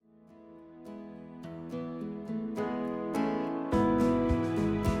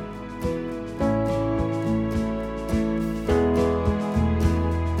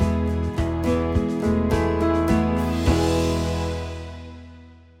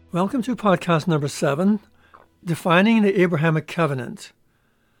Welcome to podcast number 7, Defining the Abrahamic Covenant,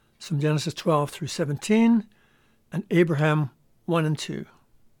 from Genesis 12 through 17, and Abraham 1 and 2.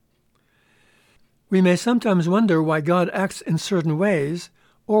 We may sometimes wonder why God acts in certain ways,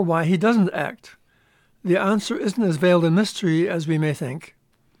 or why he doesn't act. The answer isn't as veiled in mystery as we may think.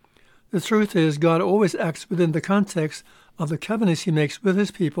 The truth is, God always acts within the context of the covenants he makes with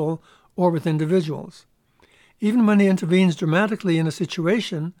his people or with individuals. Even when he intervenes dramatically in a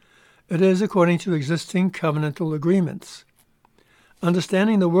situation, it is according to existing covenantal agreements.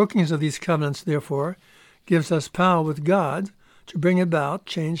 Understanding the workings of these covenants, therefore, gives us power with God to bring about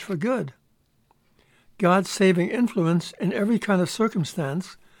change for good. God's saving influence in every kind of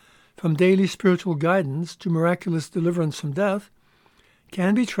circumstance, from daily spiritual guidance to miraculous deliverance from death,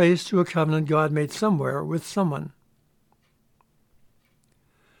 can be traced to a covenant God made somewhere with someone.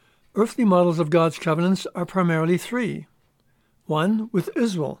 Earthly models of God's covenants are primarily 3. 1. With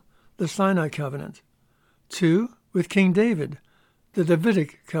Israel, the Sinai covenant. 2. With King David, the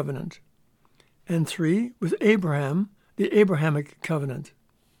Davidic covenant. And 3. With Abraham, the Abrahamic covenant.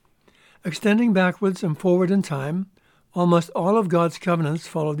 Extending backwards and forward in time, almost all of God's covenants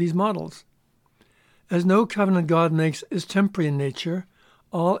follow these models. As no covenant God makes is temporary in nature,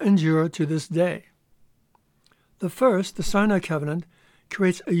 all endure to this day. The first, the Sinai covenant,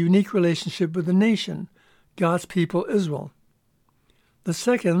 creates a unique relationship with the nation, God's people Israel. The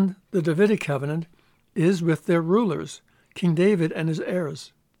second, the Davidic covenant, is with their rulers, King David and his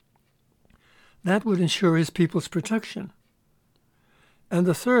heirs. That would ensure his people's protection. And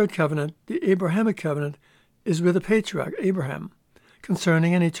the third covenant, the Abrahamic covenant, is with the patriarch, Abraham,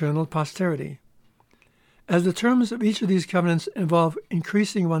 concerning an eternal posterity. As the terms of each of these covenants involve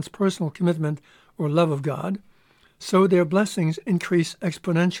increasing one's personal commitment or love of God, so their blessings increase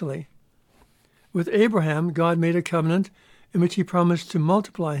exponentially. With Abraham, God made a covenant in which he promised to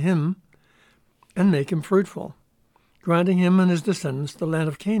multiply him and make him fruitful, granting him and his descendants the land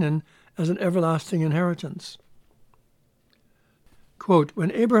of Canaan as an everlasting inheritance. Quote,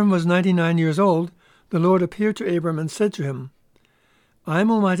 when Abraham was 99 years old, the Lord appeared to Abram and said to him, I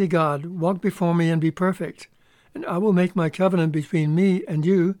am Almighty God, walk before me and be perfect, and I will make my covenant between me and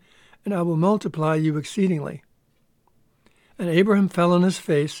you, and I will multiply you exceedingly. And Abraham fell on his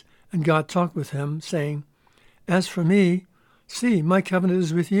face, and God talked with him, saying, As for me, see, my covenant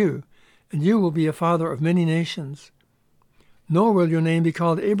is with you, and you will be a father of many nations. Nor will your name be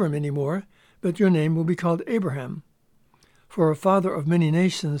called Abram any more, but your name will be called Abraham. For a father of many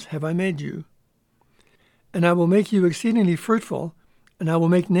nations have I made you. And I will make you exceedingly fruitful, and I will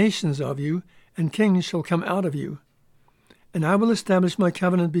make nations of you, and kings shall come out of you. And I will establish my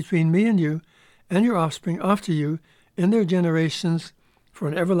covenant between me and you, and your offspring after you, in their generations, for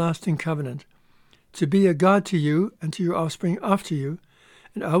an everlasting covenant, to be a God to you and to your offspring after you,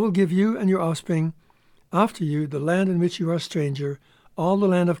 and I will give you and your offspring after you the land in which you are a stranger, all the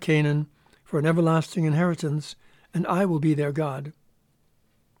land of Canaan, for an everlasting inheritance, and I will be their God.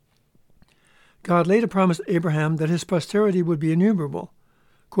 God later promised Abraham that his posterity would be innumerable.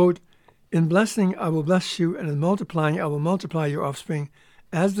 Quote, in blessing I will bless you, and in multiplying I will multiply your offspring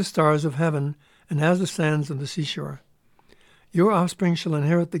as the stars of heaven and as the sands of the seashore. Your offspring shall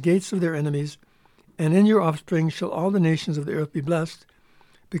inherit the gates of their enemies, and in your offspring shall all the nations of the earth be blessed,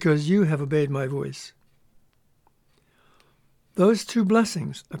 because you have obeyed my voice. Those 2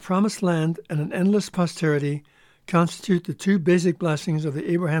 blessings, a promised land and an endless posterity, constitute the 2 basic blessings of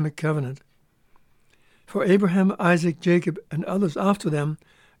the Abrahamic covenant. For Abraham, Isaac, Jacob, and others after them,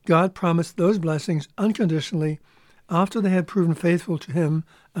 God promised those blessings unconditionally after they had proven faithful to him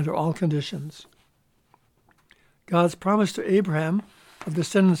under all conditions. God's promise to Abraham of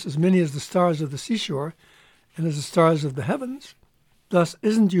descendants as many as the stars of the seashore and as the stars of the heavens, thus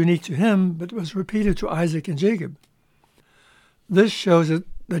isn't unique to him, but was repeated to Isaac and Jacob. This shows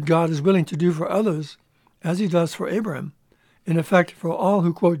that God is willing to do for others as he does for Abraham, in effect for all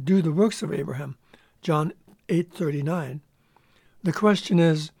who, quote, do the works of Abraham, John 8:39. The question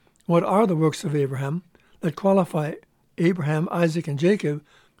is, what are the works of Abraham that qualify Abraham, Isaac, and Jacob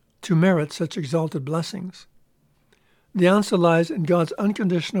to merit such exalted blessings? The answer lies in God's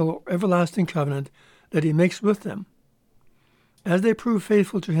unconditional, everlasting covenant that he makes with them. As they prove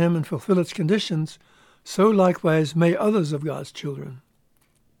faithful to him and fulfill its conditions, so likewise may others of God's children.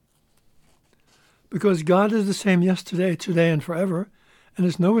 Because God is the same yesterday, today, and forever, and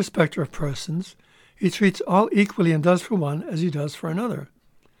is no respecter of persons, he treats all equally and does for one as he does for another.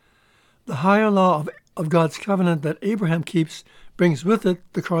 The higher law of God's covenant that Abraham keeps brings with it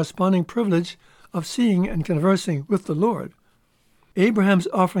the corresponding privilege of seeing and conversing with the Lord. Abraham's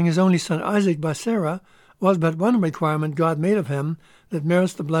offering his only son Isaac by Sarah was but one requirement God made of him that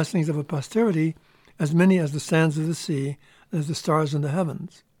merits the blessings of a posterity as many as the sands of the sea and as the stars in the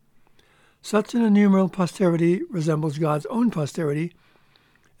heavens. Such an innumerable posterity resembles God's own posterity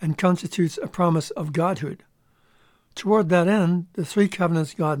and constitutes a promise of Godhood. Toward that end, the three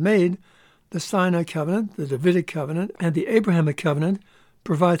covenants God made, the Sinai covenant, the Davidic covenant, and the Abrahamic covenant,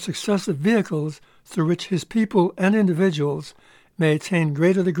 provide successive vehicles through which his people and individuals may attain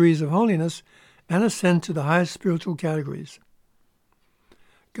greater degrees of holiness and ascend to the highest spiritual categories.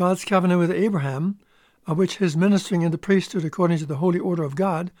 God's covenant with Abraham, of which his ministering in the priesthood according to the holy order of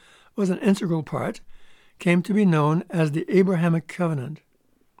God was an integral part, came to be known as the Abrahamic covenant.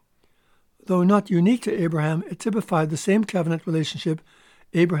 Though not unique to Abraham, it typified the same covenant relationship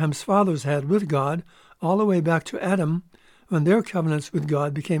Abraham's fathers had with God all the way back to Adam, when their covenants with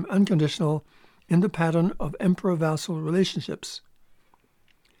God became unconditional in the pattern of emperor-vassal relationships.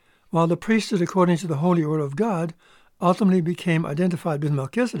 While the priesthood according to the holy order of God ultimately became identified with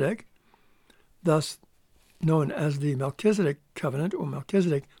Melchizedek, thus known as the Melchizedek covenant or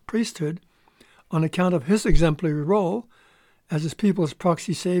Melchizedek priesthood, on account of his exemplary role as his people's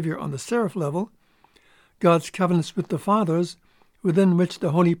proxy savior on the seraph level, God's covenants with the fathers, within which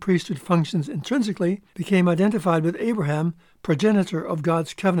the holy priesthood functions intrinsically, became identified with Abraham, progenitor of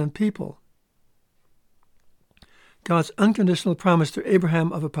God's covenant people. God's unconditional promise to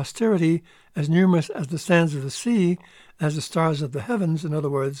Abraham of a posterity as numerous as the sands of the sea, as the stars of the heavens, in other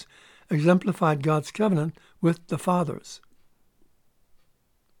words, exemplified God's covenant with the fathers.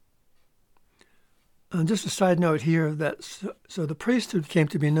 And just a side note here, that so the priesthood came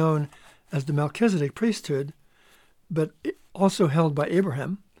to be known as the Melchizedek priesthood, but also held by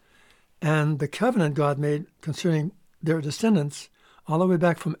Abraham, and the covenant God made concerning their descendants, all the way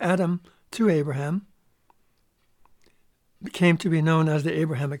back from Adam to Abraham, came to be known as the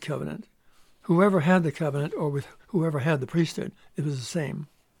Abrahamic covenant. Whoever had the covenant, or with whoever had the priesthood, it was the same.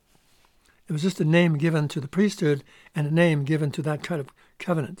 It was just a name given to the priesthood and a name given to that kind of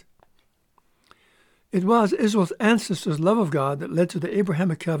covenant. It was Israel's ancestors' love of God that led to the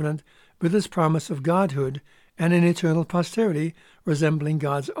Abrahamic covenant with its promise of Godhood and an eternal posterity resembling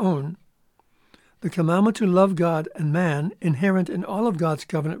God's own. The commandment to love God and man, inherent in all of God's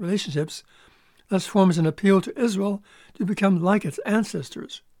covenant relationships, thus forms an appeal to Israel to become like its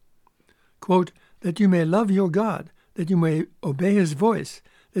ancestors. Quote, that you may love your God, that you may obey his voice,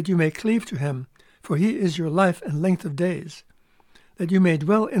 that you may cleave to him, for he is your life and length of days, that you may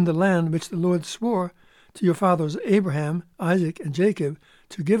dwell in the land which the Lord swore to your fathers Abraham, Isaac, and Jacob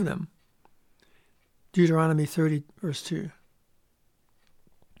to give them. Deuteronomy 30, verse 2.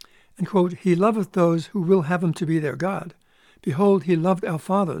 And quote, he loveth those who will have him to be their God. Behold, he loved our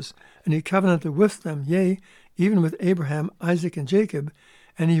fathers, and he covenanted with them, yea, even with Abraham, Isaac, and Jacob,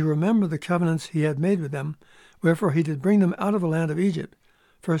 and he remembered the covenants he had made with them, wherefore he did bring them out of the land of Egypt.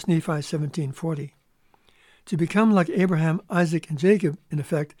 1 Nephi 17:40. To become like Abraham, Isaac, and Jacob, in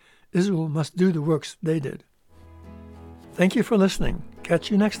effect, Israel must do the works they did. Thank you for listening.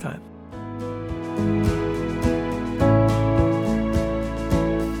 Catch you next time.